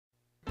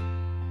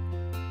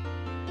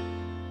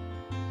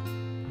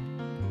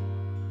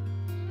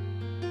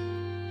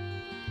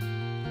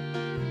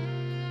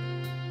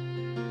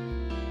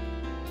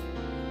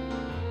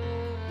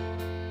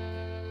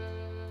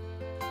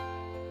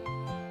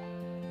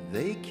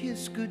They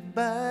kissed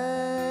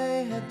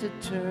goodbye at the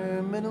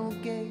terminal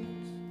gates.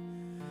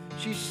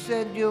 She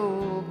said,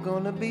 "You're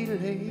gonna be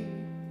late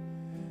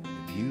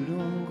if you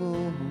don't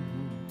go."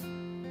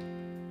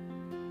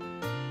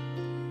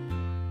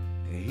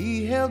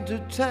 He held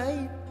her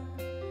tight,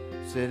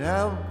 said,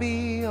 "I'll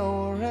be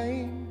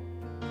alright,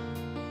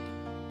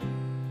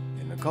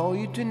 and I'll call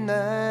you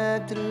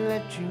tonight to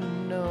let you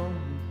know."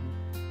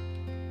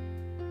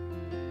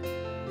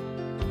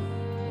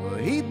 Well,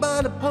 he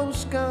bought a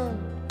postcard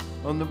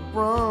on the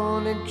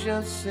front, it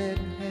just said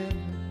heaven,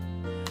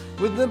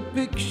 with a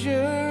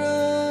picture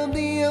of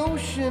the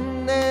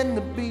ocean and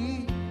the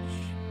beach,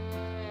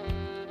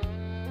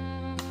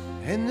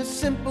 and the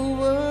simple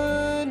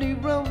word he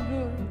wrote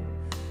her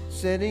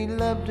said he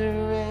loved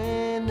her,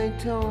 and they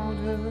told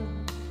her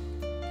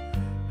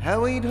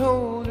how he'd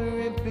hold her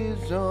if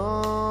his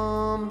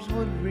arms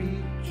would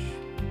reach.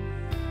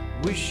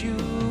 Wish you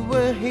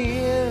were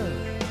here,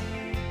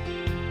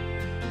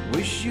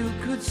 wish you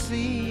could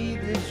see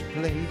this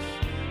place,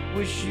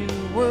 wish you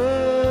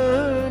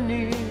were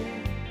near.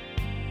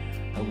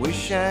 I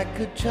wish I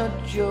could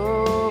touch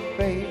your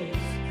face.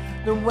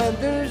 The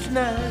weather's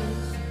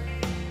nice,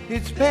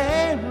 it's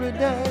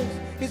paradise,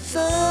 it's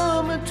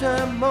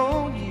summertime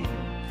all year.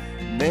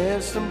 And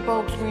there's some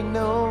folks we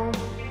know,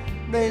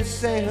 they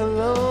say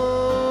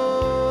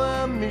hello,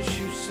 I miss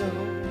you so,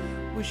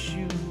 wish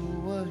you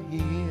were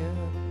here.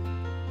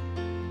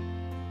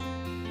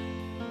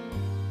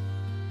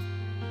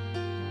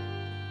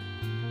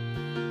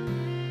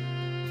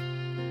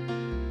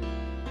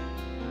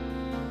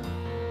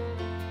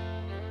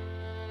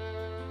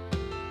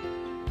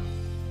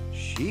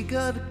 She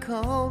got a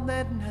call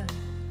that night,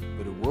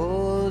 but it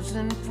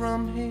wasn't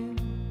from him.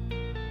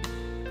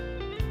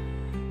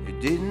 It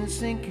didn't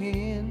sink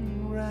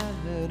in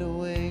right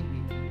away.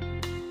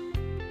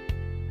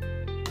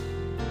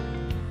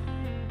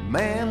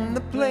 Man,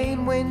 the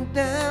plane went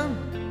down,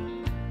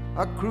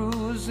 our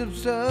crews of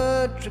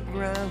such a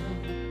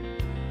ground.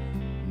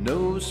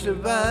 No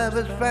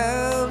survivors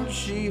found,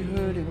 she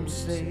heard him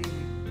say.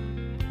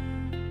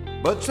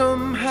 But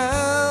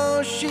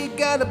somehow she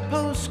got a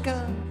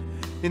postcard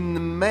in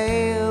the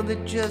mail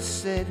that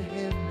just said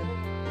heaven,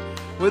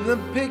 with a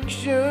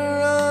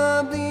picture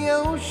of the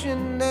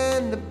ocean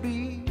and the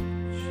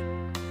beach,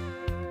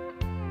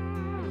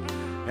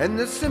 and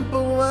the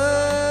simple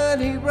word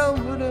he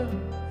wrote her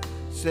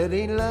said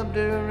he loved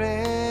her,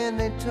 and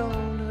they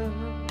told her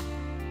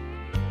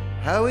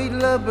how he'd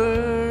love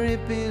her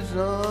if his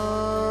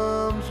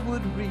arms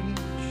would reach.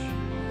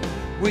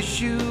 Wish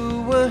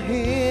you were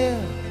here,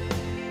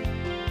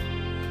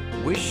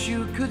 wish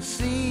you could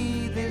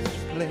see this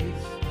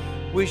place,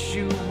 wish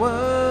you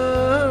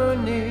were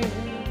near.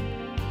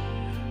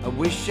 I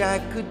wish I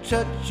could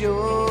touch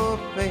your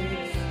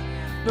face.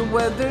 The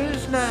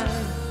weather's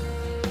nice,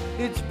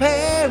 it's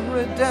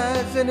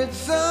paradise, and it's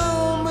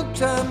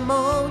summertime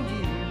all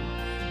year.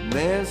 And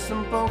there's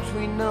some folks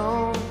we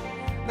know,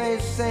 they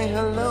say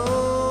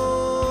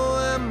hello,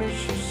 I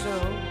miss you so,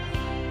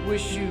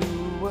 wish you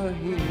were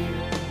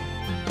here.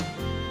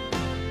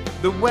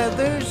 The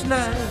weather's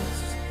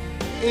nice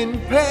in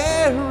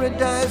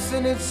paradise,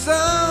 and it's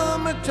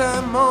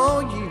summertime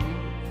all year.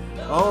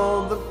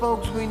 All the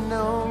folks we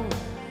know,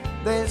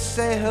 they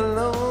say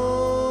hello,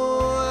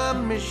 I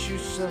miss you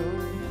so,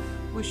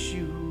 wish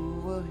you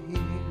were here.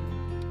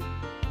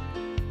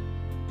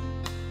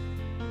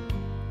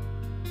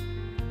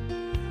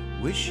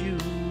 Wish you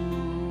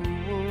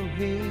were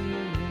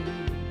here.